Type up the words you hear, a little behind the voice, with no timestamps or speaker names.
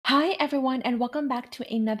Hi, everyone, and welcome back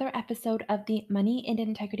to another episode of the Money and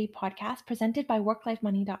Integrity podcast presented by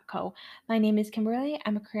WorkLifeMoney.co. My name is Kimberly.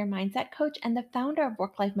 I'm a career mindset coach and the founder of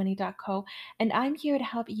WorkLifeMoney.co, and I'm here to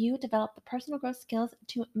help you develop the personal growth skills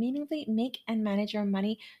to meaningfully make and manage your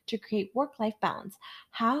money to create work life balance.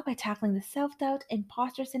 How? By tackling the self doubt,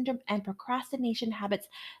 imposter syndrome, and procrastination habits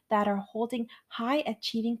that are holding high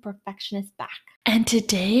achieving perfectionists back. And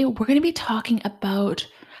today we're going to be talking about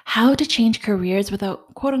how to change careers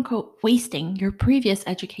without quote unquote wasting your previous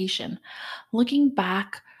education. Looking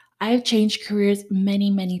back, I've changed careers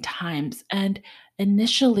many, many times. And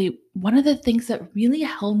initially, one of the things that really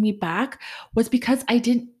held me back was because I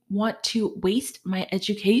didn't want to waste my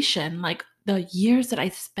education, like the years that I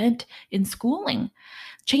spent in schooling.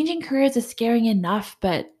 Changing careers is scary enough,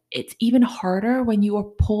 but it's even harder when you are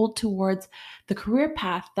pulled towards the career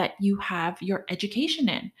path that you have your education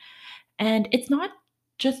in. And it's not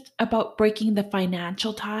just about breaking the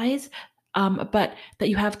financial ties, but that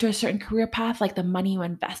you have to a certain career path, like the money you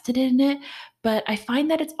invested in it. But I find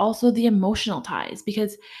that it's also the emotional ties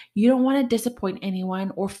because you don't want to disappoint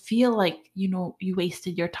anyone or feel like, you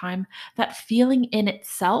wasted your time. That feeling in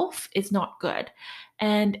itself is not good.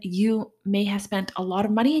 And you may have spent a lot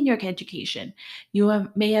of money in your education.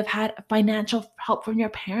 May have had financial help from your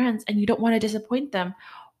parents and you don't want to disappoint them.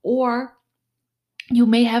 Or you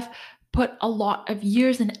may have put a lot of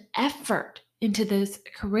years and effort into this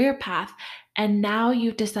career path, and now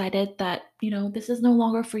you've decided that, this is no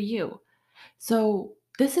longer for you. So,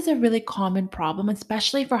 this is a really common problem,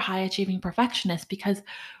 especially for high achieving perfectionists, because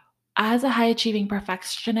as a high achieving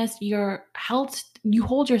perfectionist, you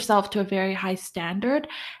hold yourself to a very high standard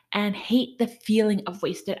and hate the feeling of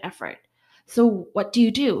wasted effort. So what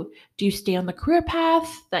do? Do you stay on the career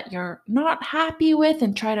path that you're not happy with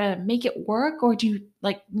and try to make it work? Or do you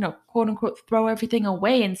quote unquote, throw everything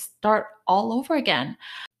away and start all over again?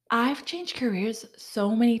 I've changed careers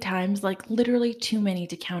so many times, like literally too many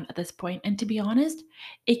to count at this point. And to be honest,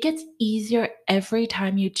 it gets easier every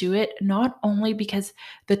time you do it, not only because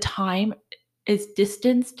the time is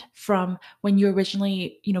distanced from when you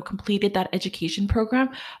originally, completed that education program,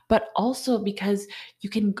 but also because you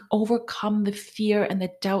can overcome the fear and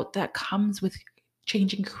the doubt that comes with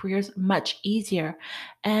changing careers much easier.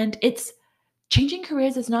 And it's changing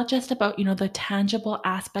careers is not just about, the tangible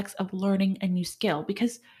aspects of learning a new skill,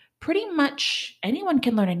 because pretty much anyone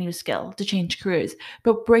can learn a new skill to change careers,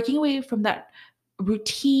 but breaking away from that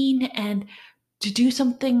routine and to do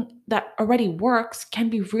something that already works can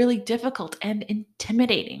be really difficult and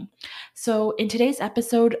intimidating. So, in today's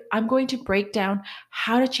episode, I'm going to break down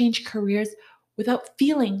how to change careers without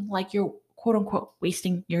feeling like you're quote unquote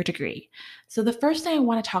wasting your degree. So, the first thing I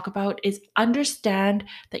want to talk about is understand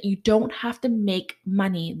that you don't have to make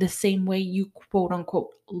money the same way you quote unquote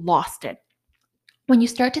lost it. When you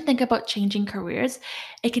start to think about changing careers,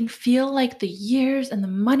 it can feel like the years and the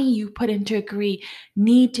money you put into a degree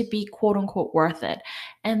need to be quote unquote worth it.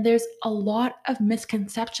 And there's a lot of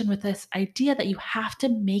misconception with this idea that you have to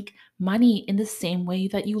make money in the same way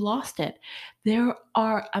that you lost it. There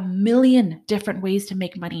are a million different ways to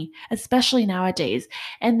make money, especially nowadays.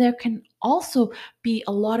 And there can also be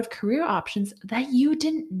a lot of career options that you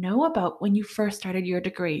didn't know about when you first started your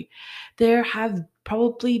degree. There have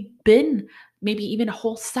probably been maybe even a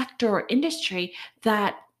whole sector or industry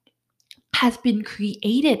that has been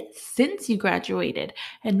created since you graduated,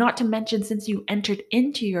 and not to mention since you entered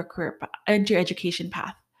into your into your education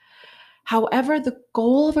path. However, the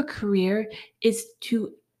goal of a career is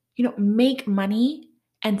to, make money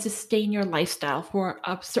and sustain your lifestyle for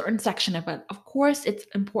a certain section of it. Of course, it's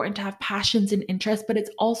important to have passions and interests, but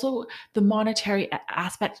it's also the monetary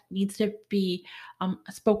aspect needs to be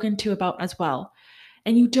spoken to about as well.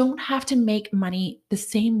 And you don't have to make money the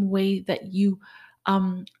same way that you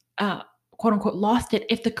um, quote unquote lost it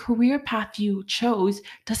if the career path you chose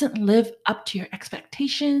doesn't live up to your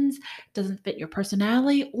expectations, doesn't fit your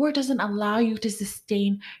personality, or doesn't allow you to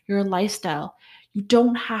sustain your lifestyle. You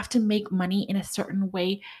don't have to make money in a certain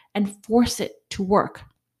way and force it to work.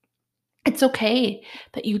 It's okay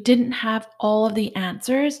that you didn't have all of the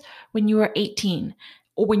answers when you were 18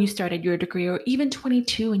 or when you started your degree, or even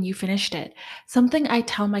 22 when you finished it. Something I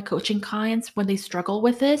tell my coaching clients when they struggle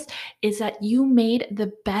with this is that you made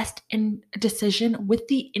the best decision with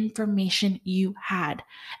the information you had.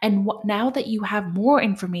 And now that you have more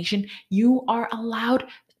information, you are allowed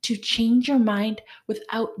to change your mind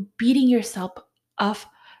without beating yourself up,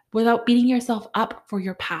 for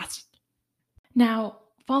your past. Now,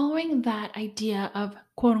 following that idea of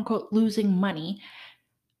quote unquote losing money,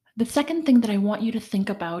 the second thing that I want you to think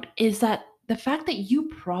about is that the fact that you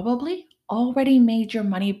probably already made your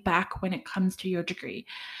money back when it comes to your degree.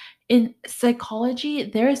 In psychology,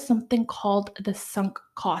 there is something called the sunk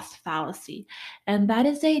cost fallacy. And that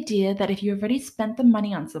is the idea that if you've already spent the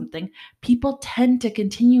money on something, people tend to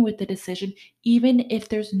continue with the decision even if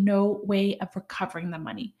there's no way of recovering the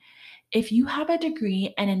money. If you have a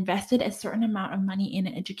degree and invested a certain amount of money in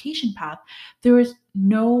an education path, there is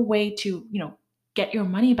no way to, get your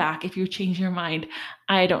money back if you change your mind.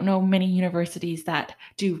 I don't know many universities that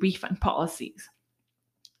do refund policies.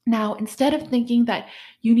 Now, instead of thinking that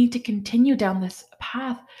you need to continue down this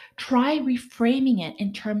path, try reframing it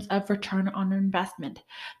in terms of return on investment.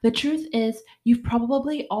 The truth is, you've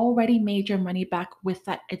probably already made your money back with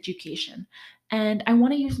that education. And I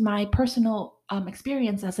want to use my personal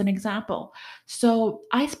experience as an example. So,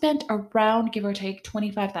 I spent around, give or take,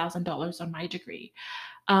 $25,000 on my degree.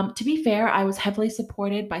 To be fair, I was heavily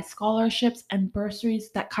supported by scholarships and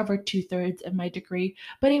bursaries that covered 2/3 of my degree,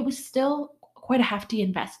 but it was still quite a hefty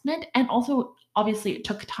investment. And also, obviously, it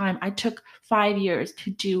took time. I took 5 years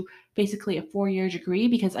to do basically a 4-year degree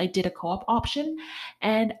because I did a co op option.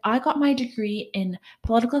 And I got my degree in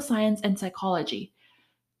political science and psychology.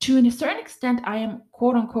 To a certain extent, I am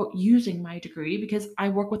quote unquote using my degree because I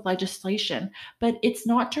work with legislation, but it's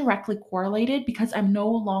not directly correlated because I'm no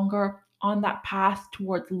longer on that path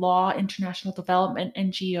towards law, international development,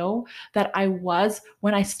 and geo that I was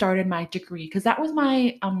when I started my degree. Because that was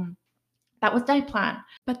my plan.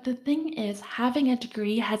 But the thing is, having a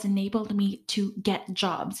degree has enabled me to get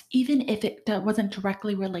jobs, even if it wasn't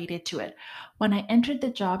directly related to it. When I entered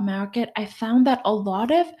the job market, I found that a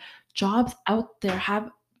lot of jobs out there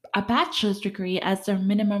have a bachelor's degree as their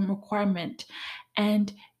minimum requirement.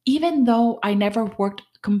 And even though I never worked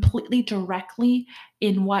completely directly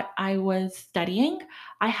in what I was studying,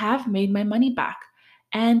 I have made my money back.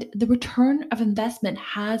 And the return of investment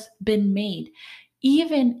has been made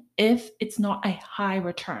even if it's not a high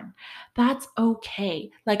return. That's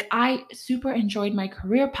okay. Like I super enjoyed my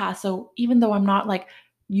career path. So even though I'm not like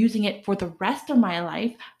using it for the rest of my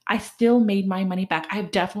life, I still made my money back.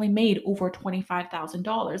 I've definitely made over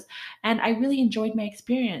 $25,000 and I really enjoyed my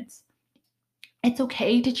experience. It's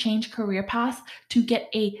okay to change career paths to get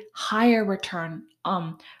a higher return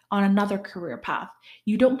on another career path.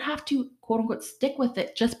 You don't have to quote unquote stick with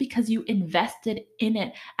it just because you invested in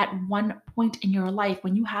it at one point in your life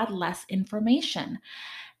when you had less information.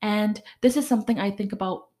 And this is something I think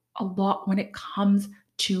about a lot when it comes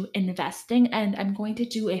to investing. And I'm going to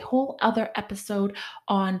do a whole other episode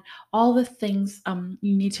on all the things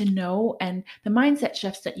you need to know and the mindset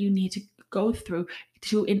shifts that you need to go through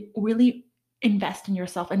to really invest in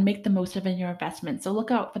yourself and make the most of your investment. So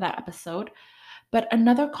look out for that episode. But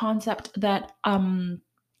another concept that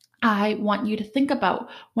I want you to think about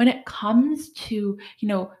when it comes to,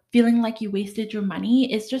 feeling like you wasted your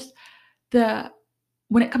money is just the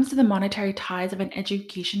when it comes to the monetary ties of an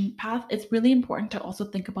education path, it's really important to also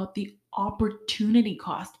think about the opportunity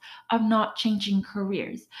cost of not changing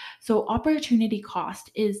careers. So, opportunity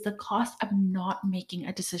cost is the cost of not making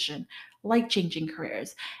a decision like changing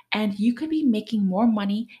careers. And you could be making more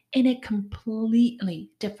money in a completely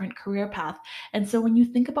different career path. And so, when you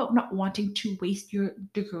think about not wanting to waste your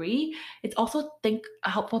degree, it's also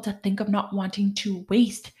helpful to think of not wanting to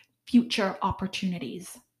waste future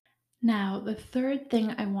opportunities. Now, the third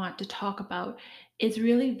thing I want to talk about is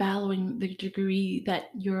really valuing the degree that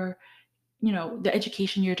the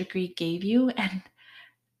education your degree gave you and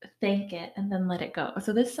thank it and then let it go.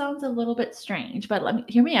 So this sounds a little bit strange, but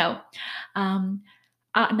hear me out. Um,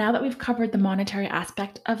 now that we've covered the monetary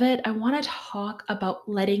aspect of it, I want to talk about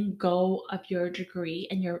letting go of your degree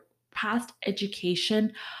and your past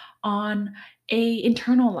education on a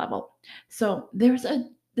internal level. So there's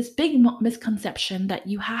this big misconception that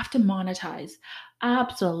you have to monetize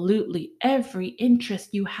absolutely every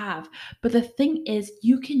interest you have. But the thing is,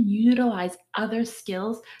 you can utilize other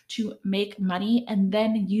skills to make money and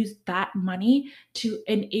then use that money to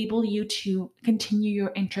enable you to continue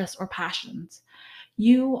your interests or passions.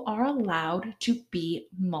 You are allowed to be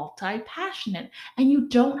multi passionate and you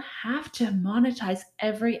don't have to monetize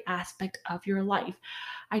every aspect of your life.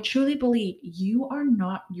 I truly believe you are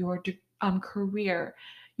not your career.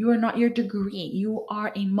 You are not your degree. You are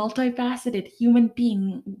a multifaceted human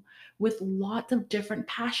being with lots of different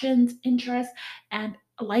passions, interests, and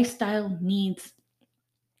lifestyle needs.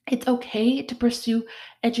 It's okay to pursue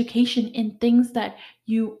education in things that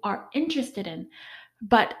you are interested in,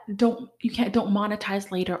 but don't monetize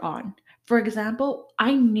later on. For example,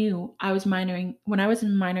 I knew I was minoring when I was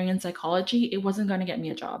minoring in psychology, it wasn't going to get me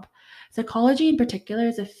a job. Psychology in particular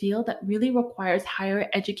is a field that really requires higher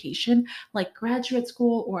education, like graduate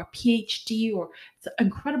school or a PhD or it's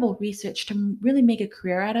incredible research to really make a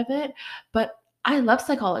career out of it. But I love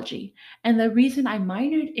psychology. And the reason I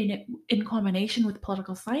minored in it in combination with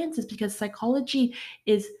political science is because psychology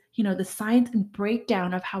is, the science and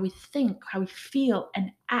breakdown of how we think, how we feel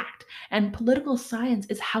and act. And political science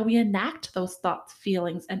is how we enact those thoughts,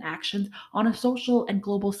 feelings, and actions on a social and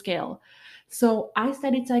global scale. So I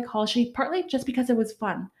studied psychology partly just because it was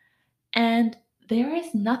fun. And there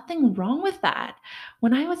is nothing wrong with that.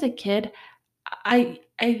 When I was a kid, I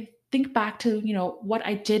think back to, what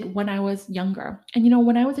I did when I was younger. And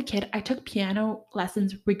when I was a kid, I took piano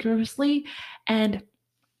lessons rigorously and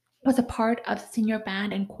was a part of senior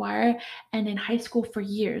band and choir and in high school for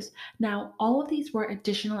years. Now, all of these were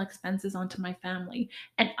additional expenses onto my family,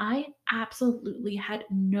 and I absolutely had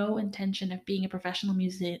no intention of being a professional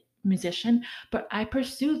musician, but I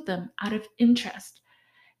pursued them out of interest.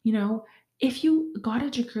 You know, if you got a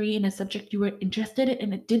degree in a subject you were interested in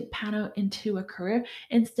and it didn't pan out into a career,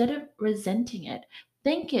 instead of resenting it,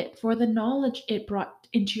 thank it for the knowledge it brought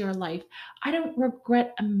into your life. I don't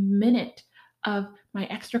regret a minute of my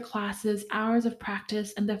extra classes, hours of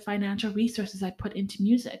practice, and the financial resources I put into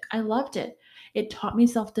music. I loved it. It taught me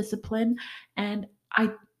self discipline, and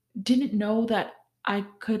I didn't know that I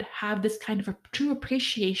could have this kind of a true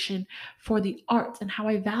appreciation for the arts and how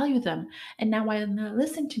I value them. And now when I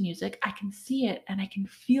listen to music, I can see it and I can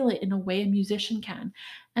feel it in a way a musician can.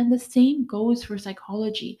 And the same goes for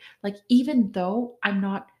psychology. Like, even though I'm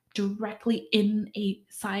not directly in a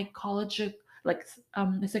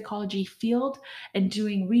the psychology field and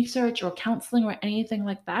doing research or counseling or anything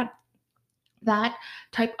like that, that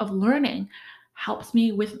type of learning helps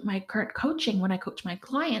me with my current coaching when I coach my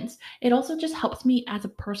clients. It also just helps me as a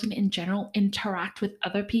person in general interact with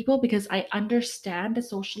other people because I understand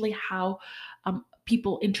socially how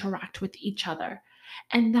people interact with each other.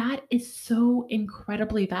 And that is so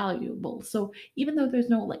incredibly valuable. So even though there's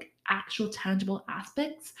no like actual tangible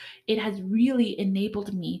aspects, it has really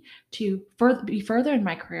enabled me to be further in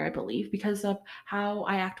my career, I believe, because of how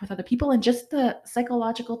I act with other people and just the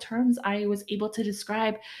psychological terms I was able to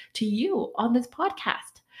describe to you on this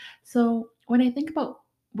podcast. So when I think about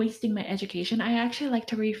wasting my education, I actually like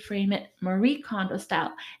to reframe it Marie Kondo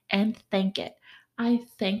style and thank it. I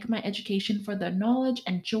thank my education for the knowledge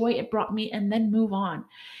and joy it brought me and then move on.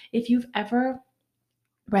 If you've ever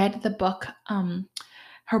read the book,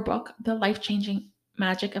 her book, The Life Changing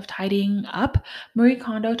Magic of Tidying Up, Marie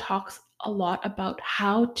Kondo talks a lot about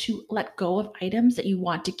how to let go of items that you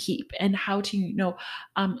want to keep and how to,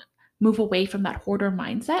 um, move away from that hoarder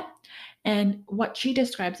mindset. And what she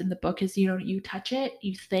describes in the book is, you touch it,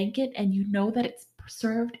 you thank it, and you know that it's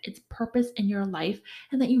served its purpose in your life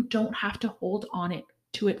and that you don't have to hold on it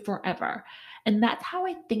to it forever. And that's how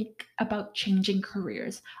I think about changing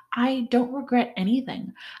careers. I don't regret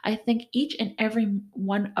anything. I think each and every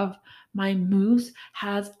one of my moves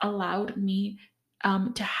has allowed me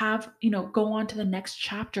to have, go on to the next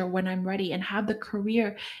chapter when I'm ready and have the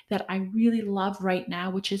career that I really love right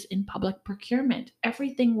now, which is in public procurement.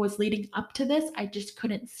 Everything was leading up to this. I just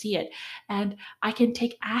couldn't see it. And I can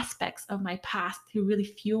take aspects of my past to really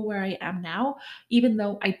fuel where I am now, even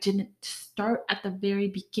though I didn't start at the very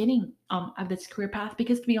beginning of this career path,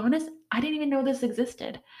 because to be honest, I didn't even know this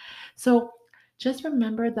existed. So just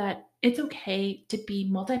remember that it's okay to be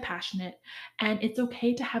multi passionate and it's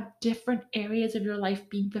okay to have different areas of your life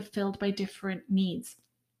being fulfilled by different needs.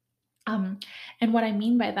 Um, and what I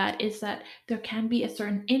mean by that is that there can be a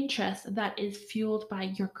certain interest that is fueled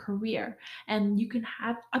by your career, and you can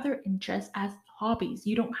have other interests as hobbies.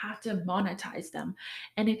 You don't have to monetize them.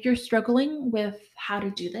 And if you're struggling with how to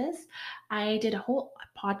do this, I did a whole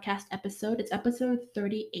podcast episode. It's episode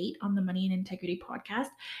 38 on the Money and Integrity podcast,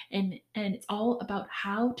 and it's all about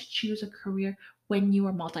how to choose a career when you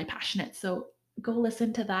are multi passionate. So go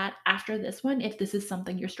listen to that after this one if this is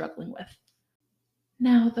something you're struggling with.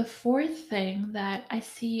 Now, the fourth thing that I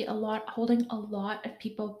see a lot holding a lot of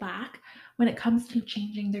people back when it comes to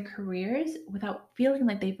changing their careers without feeling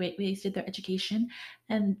like they've wasted their education,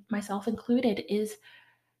 and myself included, is,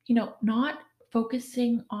 not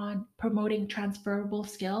focusing on promoting transferable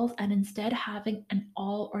skills and instead having an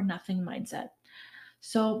all or nothing mindset.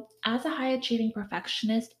 So, as a high achieving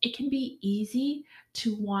perfectionist, it can be easy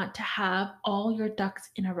to want to have all your ducks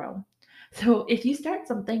in a row. So, if you start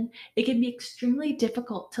something, it can be extremely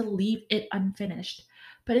difficult to leave it unfinished.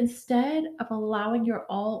 But instead of allowing your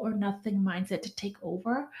all or nothing mindset to take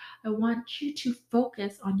over, I want you to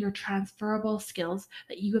focus on your transferable skills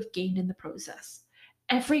that you have gained in the process.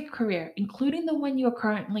 Every career, including the one you're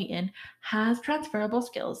currently in, has transferable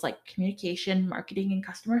skills like communication, marketing, and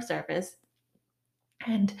customer service.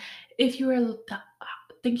 And if you are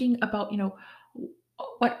thinking about,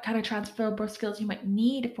 what kind of transferable skills you might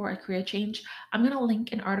need for a career change, I'm going to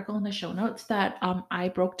link an article in the show notes that I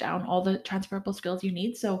broke down all the transferable skills you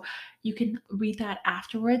need. So you can read that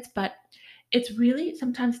afterwards. But it's really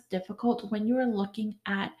sometimes difficult when you are looking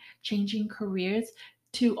at changing careers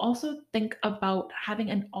to also think about having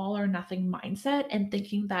an all or nothing mindset and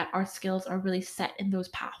thinking that our skills are really set in those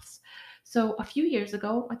paths. So a few years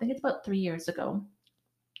ago, I think it's about 3 years ago,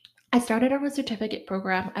 I started a certificate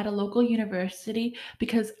program at a local university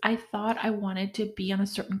because I thought I wanted to be on a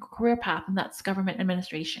certain career path, and that's government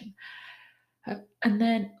administration. And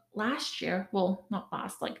then last year, well, not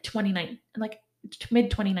last, like 29, like mid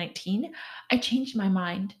 2019, I changed my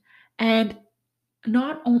mind. And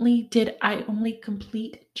not only did I only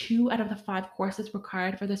complete 2 out of the 5 courses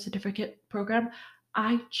required for the certificate program,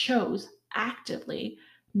 I chose actively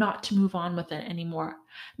not to move on with it anymore.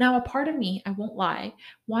 Now, a part of me, I won't lie,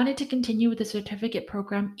 wanted to continue with the certificate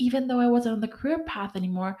program even though I wasn't on the career path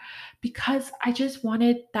anymore because I just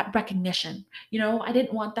wanted that recognition. I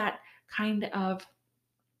didn't want that kind of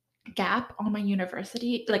gap on my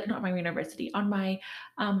university, like not my university, on my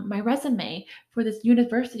resume for this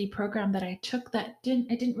university program that I took that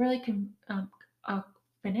didn't really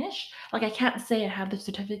finish. Like I can't say I have the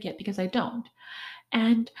certificate because I don't.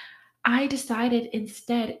 And I decided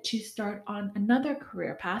instead to start on another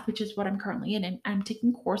career path, which is what I'm currently in, and I'm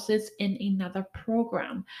taking courses in another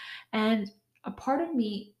program. And a part of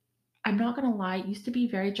me, I'm not gonna lie, used to be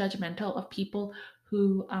very judgmental of people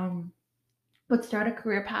who would start a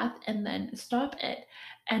career path and then stop it.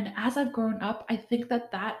 And as I've grown up, I think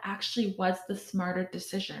that that actually was the smarter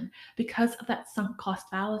decision because of that sunk cost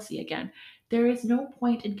fallacy again. There is no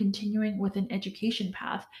point in continuing with an education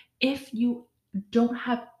path if you don't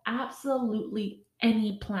have absolutely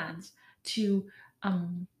any plans to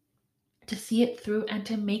um, to see it through and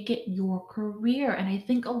to make it your career. And I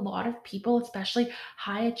think a lot of people, especially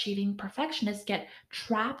high achieving perfectionists, get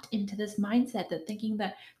trapped into this mindset that thinking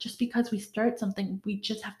that just because we start something, we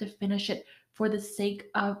just have to finish it for the sake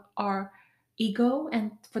of our ego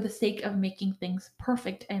and for the sake of making things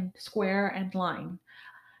perfect and square and line.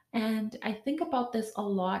 And I think about this a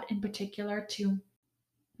lot in particular to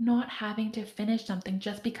not having to finish something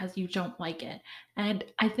just because you don't like it. And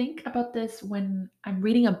I think about this when I'm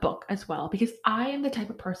reading a book as well, because I am the type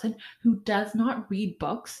of person who does not read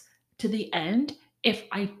books to the end if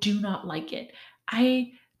I do not like it.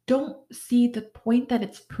 I don't see the point that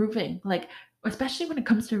it's proving. Like, especially when it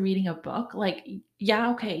comes to reading a book, like, yeah,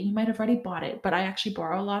 okay, you might have already bought it, but I actually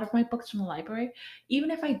borrow a lot of my books from the library. Even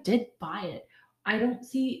if I did buy it, I don't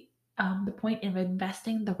see the point of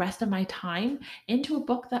investing the rest of my time into a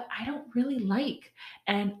book that I don't really like.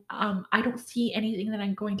 And I don't see anything that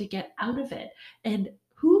I'm going to get out of it. And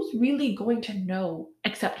who's really going to know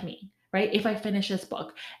except me, right? If I finish this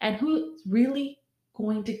book, and who's really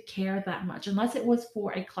going to care that much, unless it was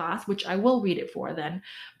for a class, which I will read it for then.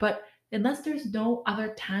 But unless there's no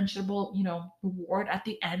other tangible, reward at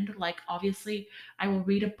the end, like obviously I will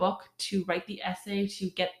read a book to write the essay, to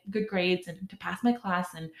get good grades, and to pass my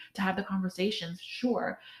class, and to have the conversations,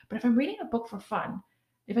 sure. But if I'm reading a book for fun,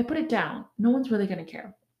 if I put it down, no one's really going to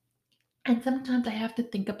care. And sometimes I have to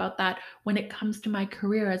think about that when it comes to my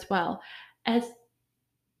career as well. As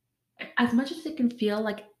much as it can feel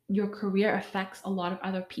like your career affects a lot of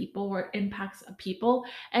other people or impacts people,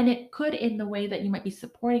 and it could in the way that you might be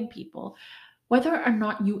supporting people, whether or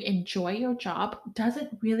not you enjoy your job doesn't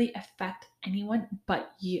really affect anyone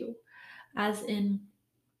but you. As in,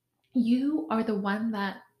 you are the one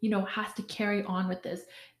that has to carry on with this.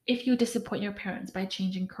 If you disappoint your parents by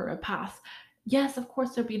changing career paths, yes, of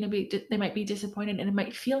course they might be disappointed and it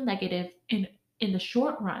might feel negative in the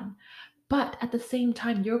short run, but at the same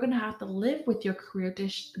time you're going to have to live with your career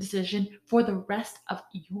decision for the rest of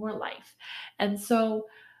your life. And so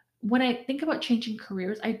when I think about changing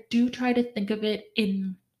careers, I do try to think of it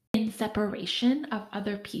in separation of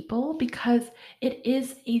other people because it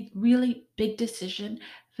is a really big decision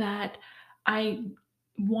that I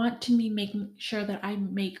want to be making sure that I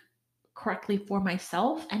make correctly for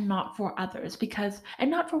myself and not for others, because and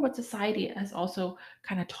not for what society has also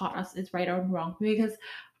kind of taught us is right or wrong, because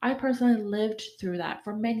I personally lived through that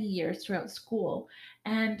for many years throughout school.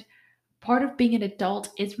 And part of being an adult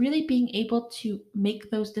is really being able to make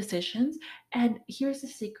those decisions. And here's the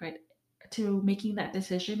secret: to making that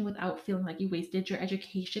decision without feeling like you wasted your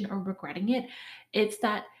education or regretting it. It's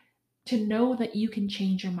that to know that you can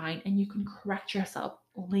change your mind and you can correct yourself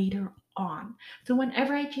later on. So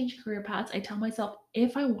whenever I change career paths, I tell myself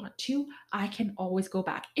if I want to, I can always go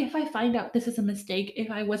back. If I find out this is a mistake, if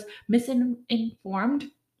I was misinformed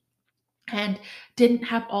and didn't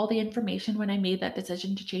have all the information when I made that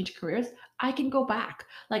decision to change careers, I can go back.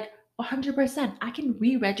 Like 100%, I can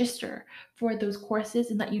re register for those courses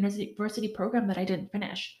in that university program that I didn't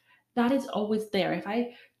finish. That is always there. If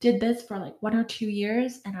I did this for like 1 or 2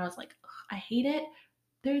 years and I was like, "Ugh, I hate it,"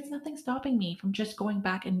 there's nothing stopping me from just going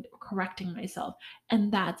back and correcting myself.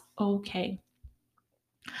 And that's okay.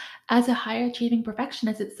 As a high achieving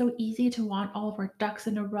perfectionist, it's so easy to want all of our ducks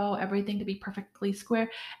in a row, everything to be perfectly square,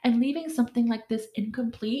 and leaving something like this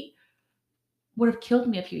incomplete would have killed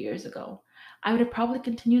me a few years ago. I would have probably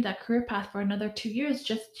continued that career path for another 2 years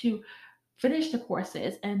just to finish the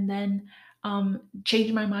courses and then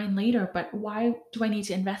change my mind later. But why do I need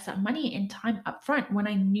to invest that money and time up front when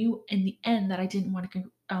I knew in the end that I didn't want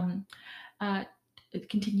to uh,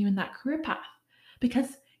 continue in that career path?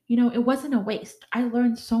 Because it wasn't a waste. I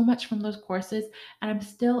learned so much from those courses, and I'm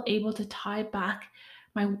still able to tie back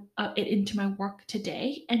my it into my work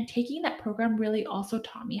today. And taking that program really also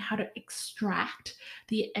taught me how to extract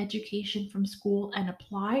the education from school and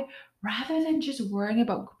apply rather than just worrying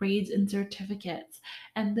about grades and certificates.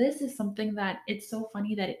 And this is something that it's so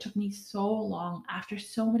funny that it took me so long after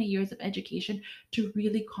so many years of education to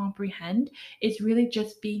really comprehend. It's really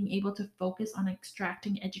just being able to focus on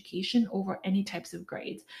extracting education over any types of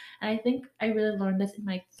grades. And I think I really learned this in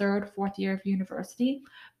my third, fourth year of university.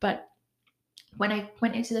 But when I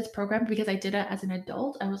went into this program, because I did it as an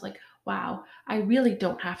adult, I was like, wow, I really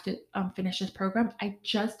don't have to finish this program. I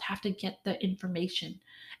just have to get the information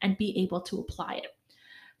and be able to apply it.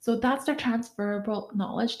 So that's the transferable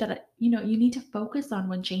knowledge that you need to focus on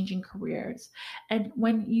when changing careers. And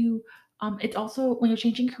when you it's also when you're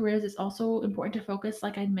changing careers, it's also important to focus,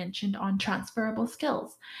 like I mentioned, on transferable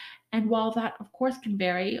skills. And while that, of course, can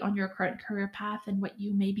vary on your current career path and what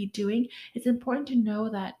you may be doing, it's important to know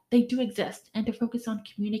that they do exist and to focus on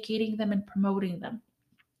communicating them and promoting them.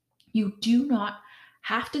 You do not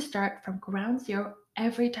have to start from ground zero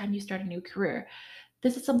every time you start a new career.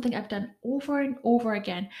 This is something I've done over and over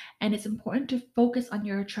again, and it's important to focus on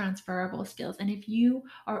your transferable skills. And if you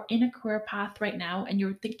are in a career path right now and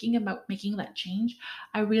you're thinking about making that change,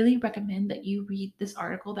 I really recommend that you read this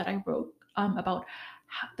article that I wrote about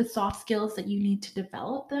the soft skills that you need to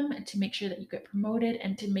develop them and to make sure that you get promoted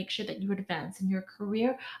and to make sure that you advance in your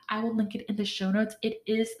career. I will link it in the show notes. It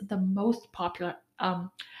is the most popular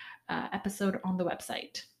episode on the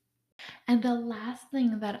website. And the last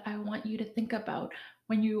thing that I want you to think about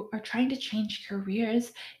when you are trying to change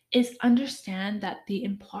careers is understand that the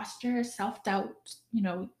imposter self doubt,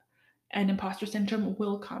 and imposter syndrome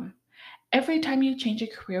will come. Every time you change a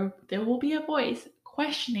career, there will be a voice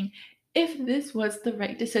questioning if this was the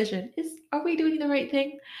right decision. Are we doing the right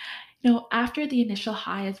thing? After the initial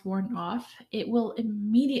high is worn off, it will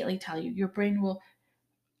immediately tell you, your brain will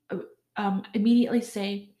uh, immediately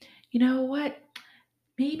say, you know what?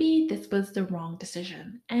 Maybe this was the wrong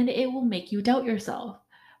decision, and it will make you doubt yourself.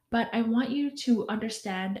 But I want you to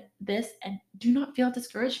understand this and do not feel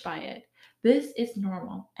discouraged by it. This is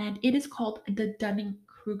normal, and it is called the Dunning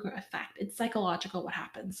Kruger effect. It's psychological what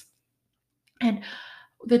happens. And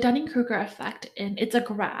the Dunning-Kruger effect, and it's a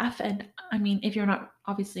graph. And I mean, if you're not,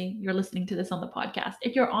 obviously you're listening to this on the podcast.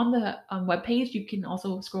 If you're on the webpage, you can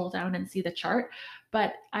also scroll down and see the chart.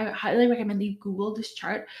 But I highly recommend that you Google this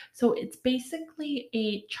chart. So it's basically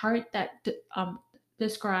a chart that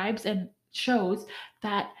describes and shows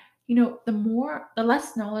that the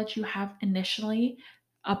less knowledge you have initially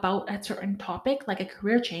about a certain topic, like a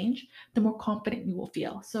career change, the more confident you will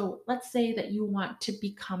feel. So let's say that you want to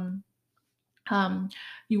become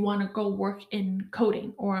you want to go work in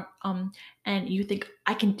coding, or and you think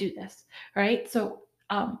I can do this, right? So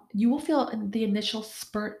you will feel the initial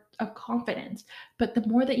spurt of confidence, but the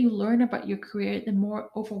more that you learn about your career, the more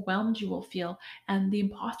overwhelmed you will feel, and the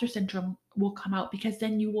imposter syndrome will come out, because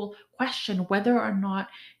then you will question whether or not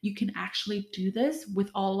you can actually do this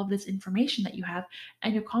with all of this information that you have,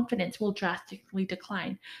 and your confidence will drastically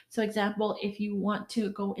decline. So example, if you want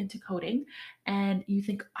to go into coding and you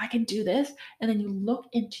think I can do this, and then you look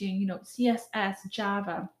into CSS,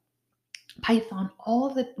 Java, Python, all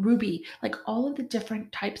of the Ruby, like all of the different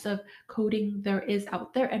types of coding there is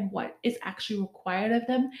out there and what is actually required of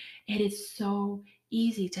them, it is so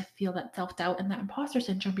easy to feel that self-doubt and that imposter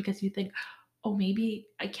syndrome, because you think, oh, maybe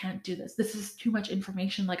I can't do this, this is too much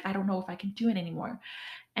information, like I don't know if I can do it anymore.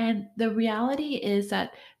 And the reality is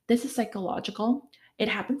that This is psychological. It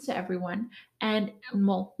happens to everyone. And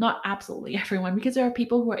well, not absolutely everyone, because there are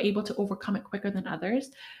people who are able to overcome it quicker than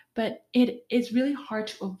others. But it is really hard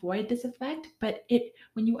to avoid this effect. But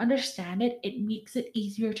when you understand it, it makes it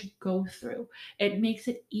easier to go through. It makes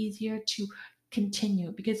it easier to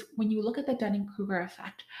continue, because when you look at the Dunning-Kruger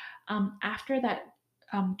effect, after that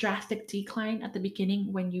drastic decline at the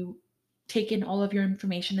beginning, when you take in all of your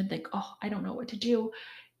information and think, oh, I don't know what to do,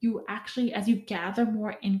 you actually, as you gather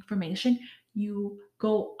more information, you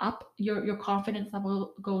go up, your confidence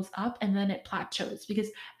level goes up, and then it plateaus, because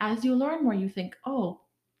as you learn more, you think, oh,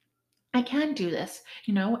 I can do this,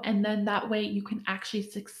 and then that way you can actually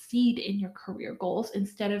succeed in your career goals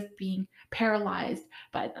instead of being paralyzed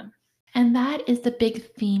by them. And that is the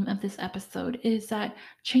big theme of this episode, is that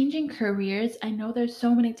changing careers, I know there's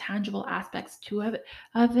so many tangible aspects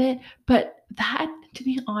of it, but that, to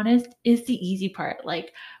be honest, is the easy part.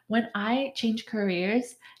 Like when I change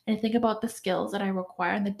careers and think about the skills that I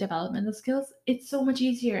require and the development of skills, it's so much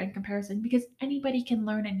easier in comparison, because anybody can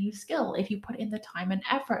learn a new skill if you put in the time and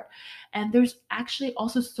effort. And there's actually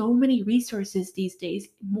also so many resources these days,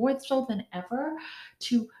 more so than ever,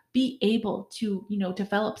 to be able to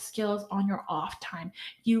develop skills on your off time.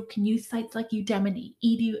 You can use sites like Udemy,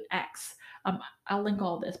 EduX, I'll link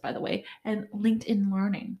all this, by the way, and LinkedIn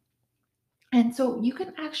Learning. And so you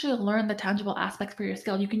can actually learn the tangible aspects for your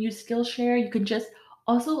skill. You can use Skillshare. You can just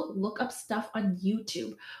also look up stuff on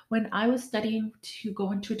YouTube. When I was studying to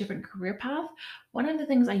go into a different career path, one of the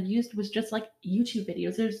things I used was just like YouTube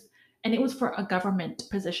videos. And it was for a government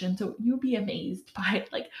position. So you'll be amazed by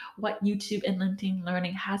like what YouTube and LinkedIn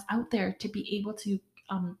Learning has out there to be able to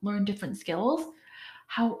learn different skills.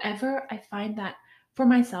 However, I find that for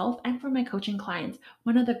myself and for my coaching clients,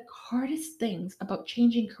 one of the hardest things about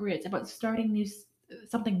changing careers, about starting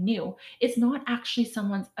something new, is not actually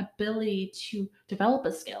someone's ability to develop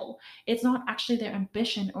a skill. It's not actually their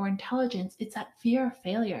ambition or intelligence. It's that fear of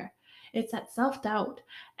failure. It's that self doubt.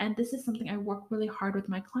 And this is something I work really hard with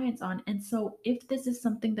my clients on. And so, if this is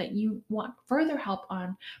something that you want further help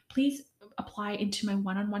on, please apply into my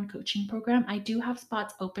one on one coaching program. I do have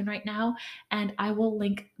spots open right now, and I will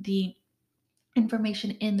link the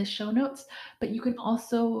information in the show notes, but you can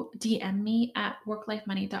also DM me at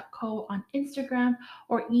worklifemoney.co on Instagram,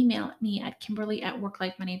 or email me at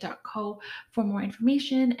kimberly@worklifemoney.co for more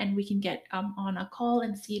information, and we can get on a call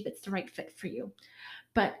and see if it's the right fit for you.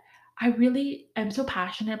 But I really am so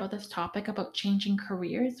passionate about this topic, about changing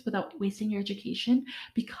careers without wasting your education,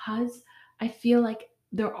 because I feel like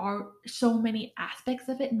there are so many aspects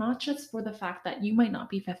of it, not just for the fact that you might not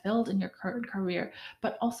be fulfilled in your current career,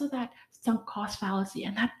 but also that sunk cost fallacy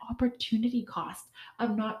and that opportunity cost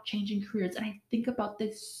of not changing careers. And I think about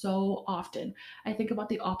this so often. I think about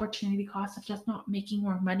the opportunity cost of just not making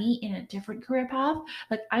more money in a different career path.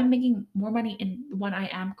 Like I'm making more money in the one I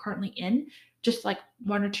am currently in, just like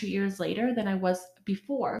 1 or 2 years later than I was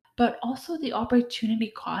before, but also the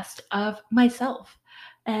opportunity cost of myself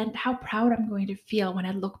and how proud I'm going to feel when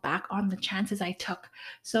I look back on the chances I took.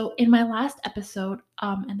 So in my last episode,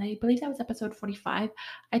 and I believe that was episode 45,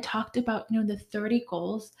 I talked about the 30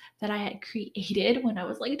 goals that I had created when I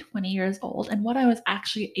was like 20 years old, and what I was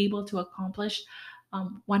actually able to accomplish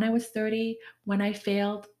when I was 30, when I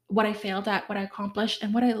failed, what I failed at, what I accomplished,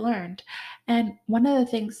 and what I learned. And one of the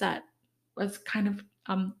things that was kind of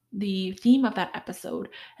the theme of that episode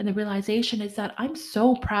and the realization is that I'm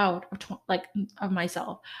so proud of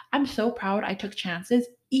myself. I'm so proud I took chances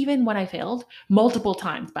even when I failed multiple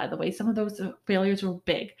times. By the way, some of those failures were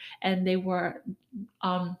big, and they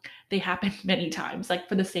happened many times, like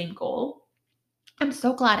for the same goal. I'm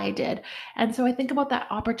so glad I did. And so I think about that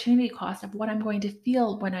opportunity cost of what I'm going to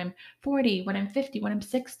feel when I'm 40, when I'm 50, when I'm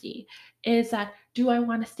 60, is that, do I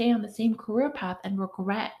want to stay on the same career path and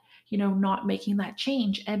regret, not making that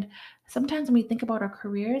change? And sometimes when we think about our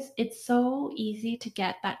careers, it's so easy to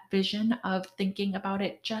get that vision of thinking about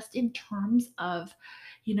it just in terms of,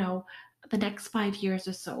 you know, the next 5 years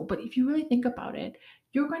or so. But if you really think about it,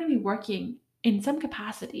 you're going to be working in some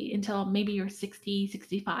capacity until maybe you're 60,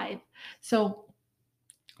 65. So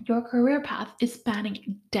your career path is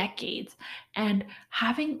spanning decades. And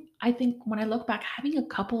I think when I look back, having a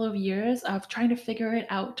couple of years of trying to figure it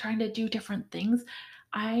out, trying to do different things,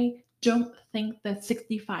 I don't think the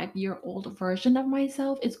 65-year-old version of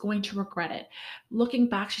myself is going to regret it. Looking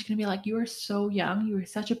back, she's going to be like, you were so young. You were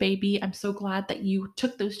such a baby. I'm so glad that you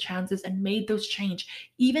took those chances and made those change.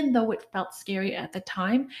 Even though it felt scary at the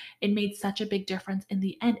time, it made such a big difference in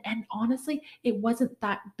the end. And honestly, it wasn't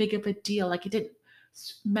that big of a deal. Like it didn't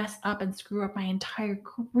mess up and screw up my entire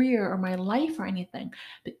career or my life or anything.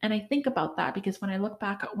 And I think about that because when I look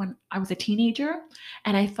back at when I was a teenager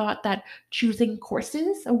and I thought that choosing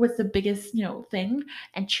courses was the biggest, thing,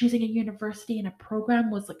 and choosing a university and a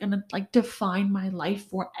program was like gonna like define my life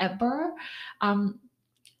forever. Um,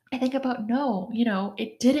 I think about no,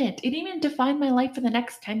 it didn't. It even defined my life for the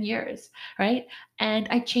next 10 years, right? And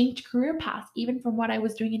I changed career paths even from what I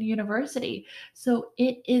was doing in university. So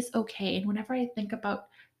it is okay. And whenever I think about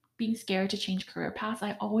being scared to change career paths,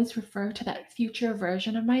 I always refer to that future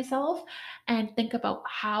version of myself and think about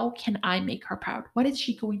how can I make her proud? What is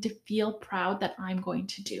she going to feel proud that I'm going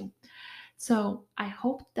to do? So I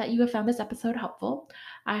hope that you have found this episode helpful.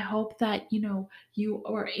 I hope that you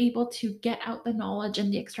were able to get out the knowledge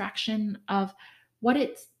and the extraction of what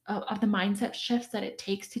it's of the mindset shifts that it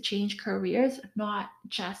takes to change careers, not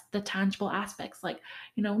just the tangible aspects like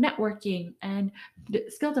networking and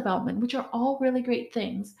skill development, which are all really great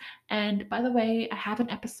things. And by the way, I have an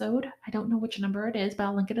episode. I don't know which number it is, but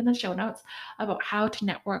I'll link it in the show notes about how to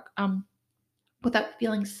network. Without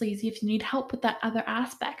feeling sleazy if you need help with that other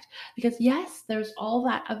aspect, because yes, there's all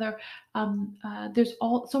that other there's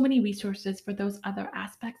all so many resources for those other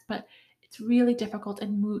aspects, but it's really difficult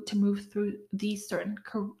and to move through these certain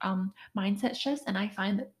mindset shifts, and I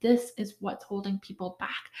find that this is what's holding people back.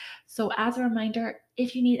 So as a reminder,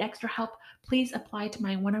 if you need extra help, please apply to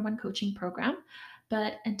my one-on-one coaching program.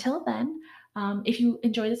 But until then, if you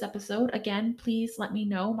enjoy this episode, again, please let me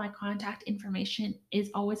know. My contact information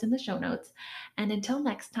is always in the show notes. And until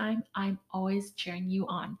next time, I'm always cheering you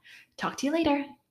on. Talk to you later.